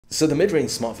So the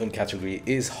mid-range smartphone category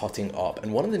is hotting up,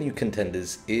 and one of the new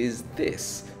contenders is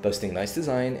this, boasting nice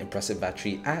design, impressive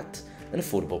battery at an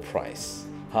affordable price.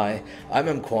 Hi,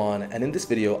 I'm Kwan, and in this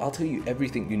video I'll tell you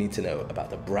everything you need to know about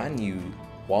the brand new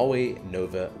Huawei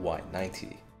Nova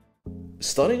Y90.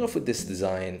 Starting off with this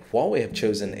design, Huawei have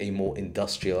chosen a more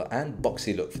industrial and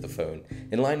boxy look for the phone,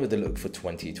 in line with the look for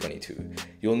 2022.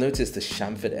 You'll notice the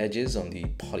chamfered edges on the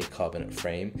polycarbonate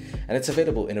frame, and it's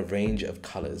available in a range of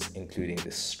colors, including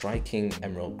this striking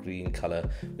emerald green color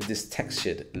with this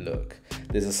textured look.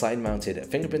 There's a side-mounted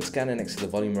fingerprint scanner next to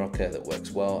the volume rocker that works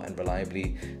well and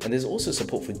reliably, and there's also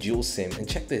support for dual SIM, and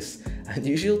check this,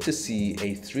 unusual to see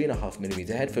a 3.5mm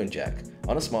headphone jack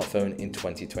on a smartphone in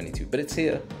 2022, but it's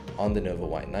here on the Nova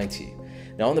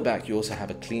Y90. Now on the back you also have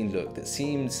a clean look that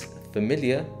seems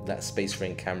familiar, that space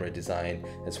ring camera design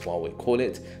as Huawei call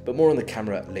it, but more on the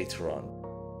camera later on.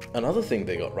 Another thing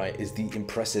they got right is the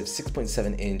impressive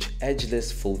 6.7-inch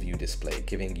edgeless full view display,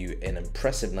 giving you an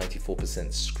impressive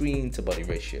 94% screen to body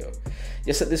ratio.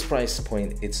 Yes, at this price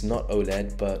point it's not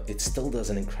OLED, but it still does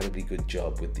an incredibly good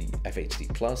job with the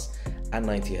FHD Plus and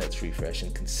 90Hz refresh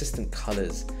and consistent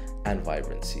colors and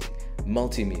vibrancy.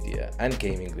 Multimedia and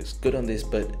gaming looks good on this,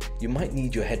 but you might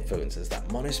need your headphones, as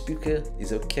that mono speaker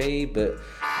is okay, but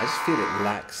I just feel it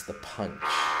lacks the punch.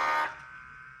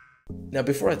 Now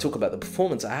before I talk about the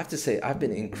performance, I have to say I've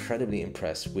been incredibly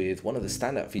impressed with one of the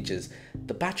standout features,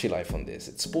 the battery life on this.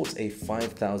 It sports a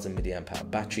 5000 mAh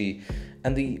battery,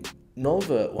 and the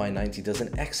Nova Y90 does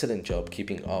an excellent job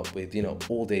keeping up with,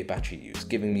 all-day battery use,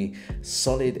 giving me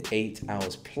solid 8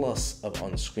 hours plus of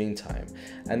on-screen time.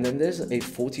 And then there's a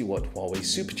 40-watt Huawei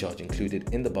supercharge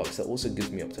included in the box that also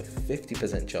gives me up to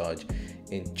 50% charge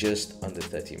in just under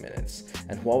 30 minutes.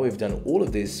 And Huawei have done all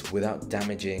of this without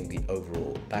damaging the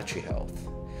overall battery health.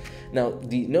 Now,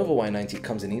 the Nova Y90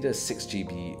 comes in either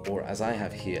 6GB or, as I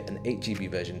have here, an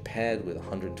 8GB version paired with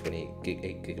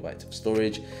 128GB of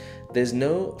storage. There's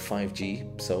no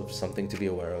 5G, so something to be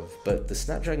aware of, but the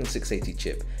Snapdragon 680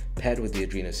 chip paired with the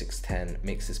Adreno 610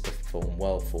 makes this perform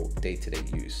well for day-to-day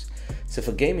use. So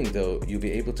for gaming though, you'll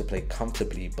be able to play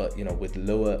comfortably, but with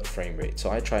lower frame rate.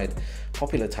 So I tried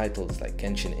popular titles like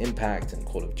Genshin Impact and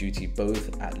Call of Duty,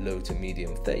 both at low to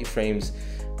medium 30 frames,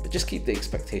 but just keep the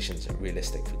expectations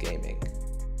realistic for gaming.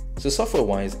 So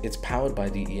software-wise, it's powered by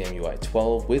the EMUI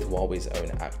 12 with Huawei's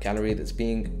own app gallery that's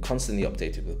being constantly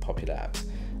updated with popular apps.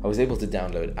 I was able to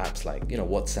download apps like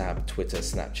WhatsApp, Twitter,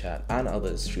 Snapchat, and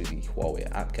others through the Huawei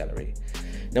app gallery.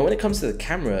 Now when it comes to the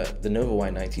camera, the Nova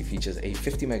Y90 features a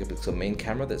 50-megapixel main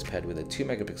camera that's paired with a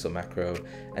 2-megapixel macro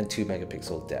and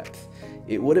 2-megapixel depth.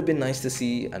 It would have been nice to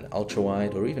see an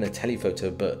ultra-wide or even a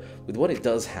telephoto, but with what it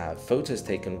does have, photos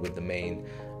taken with the main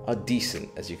are decent,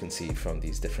 as you can see from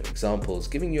these different examples,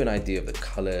 giving you an idea of the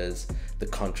colors, the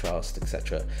contrast,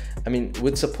 etc. I mean,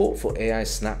 with support for AI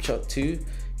snapshot too,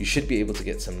 you should be able to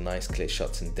get some nice clear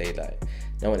shots in daylight.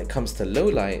 Now when it comes to low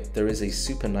light, there is a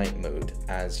super night mode,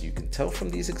 as you can tell from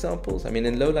these examples. I mean,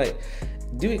 in low light,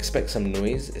 do expect some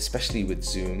noise, especially with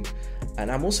zoom,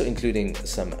 and I'm also including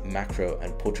some macro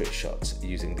and portrait shots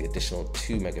using the additional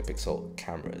 2-megapixel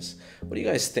cameras. What do you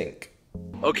guys think?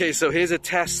 Okay, so here's a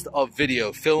test of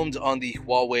video filmed on the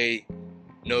Huawei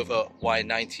Nova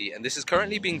Y90, and this is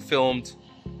currently being filmed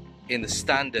in the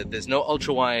standard. There's no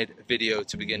ultra-wide video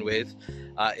to begin with.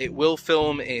 It will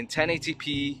film in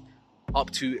 1080p up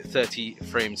to 30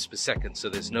 frames per second, so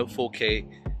there's no 4K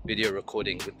video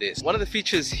recording with this. One of the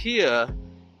features here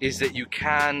is that you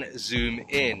can zoom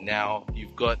in. Now,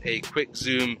 you've got a quick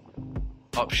zoom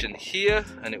option here,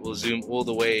 and it will zoom all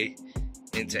the way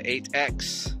into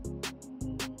 8x.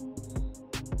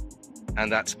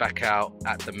 And that's back out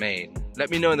at the main. Let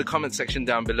me know in the comment section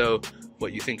down below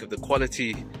what you think of the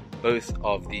quality, both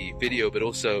of the video but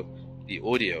also the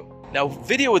audio. Now,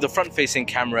 video with the front-facing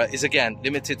camera is again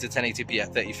limited to 1080p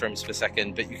at 30 frames per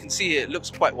second, but you can see it looks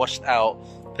quite washed out,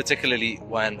 particularly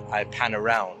when I pan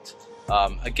around.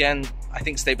 Again, I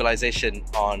think stabilization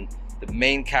on the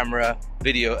main camera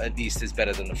video at least is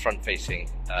better than the front-facing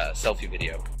selfie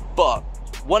video. But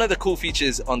one of the cool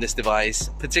features on this device,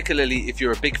 particularly if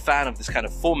you're a big fan of this kind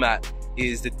of format,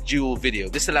 is the dual video.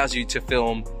 This allows you to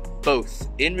film both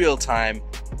in real time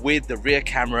with the rear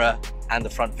camera and the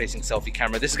front-facing selfie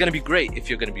camera. This is going to be great if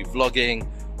you're going to be vlogging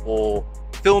or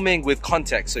filming with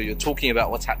context, so you're talking about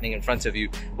what's happening in front of you.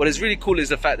 What is really cool is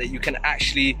the fact that you can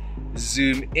actually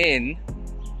zoom in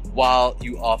while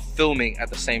you are filming at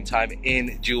the same time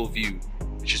in dual view,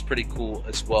 which is pretty cool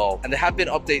as well. And there have been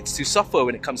updates to software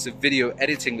when it comes to video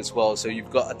editing as well. So you've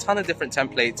got a ton of different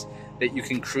templates that you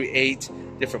can create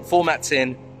different formats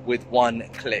in with one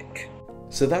click.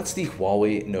 So that's the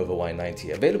Huawei Nova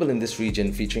Y90, available in this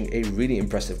region, featuring a really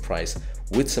impressive price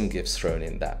with some gifts thrown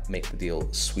in that make the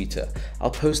deal sweeter.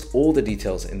 I'll post all the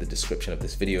details in the description of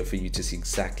this video for you to see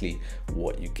exactly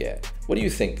what you get. What do you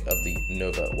think of the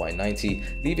Nova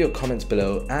Y90? Leave your comments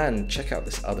below and check out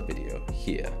this other video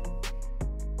here.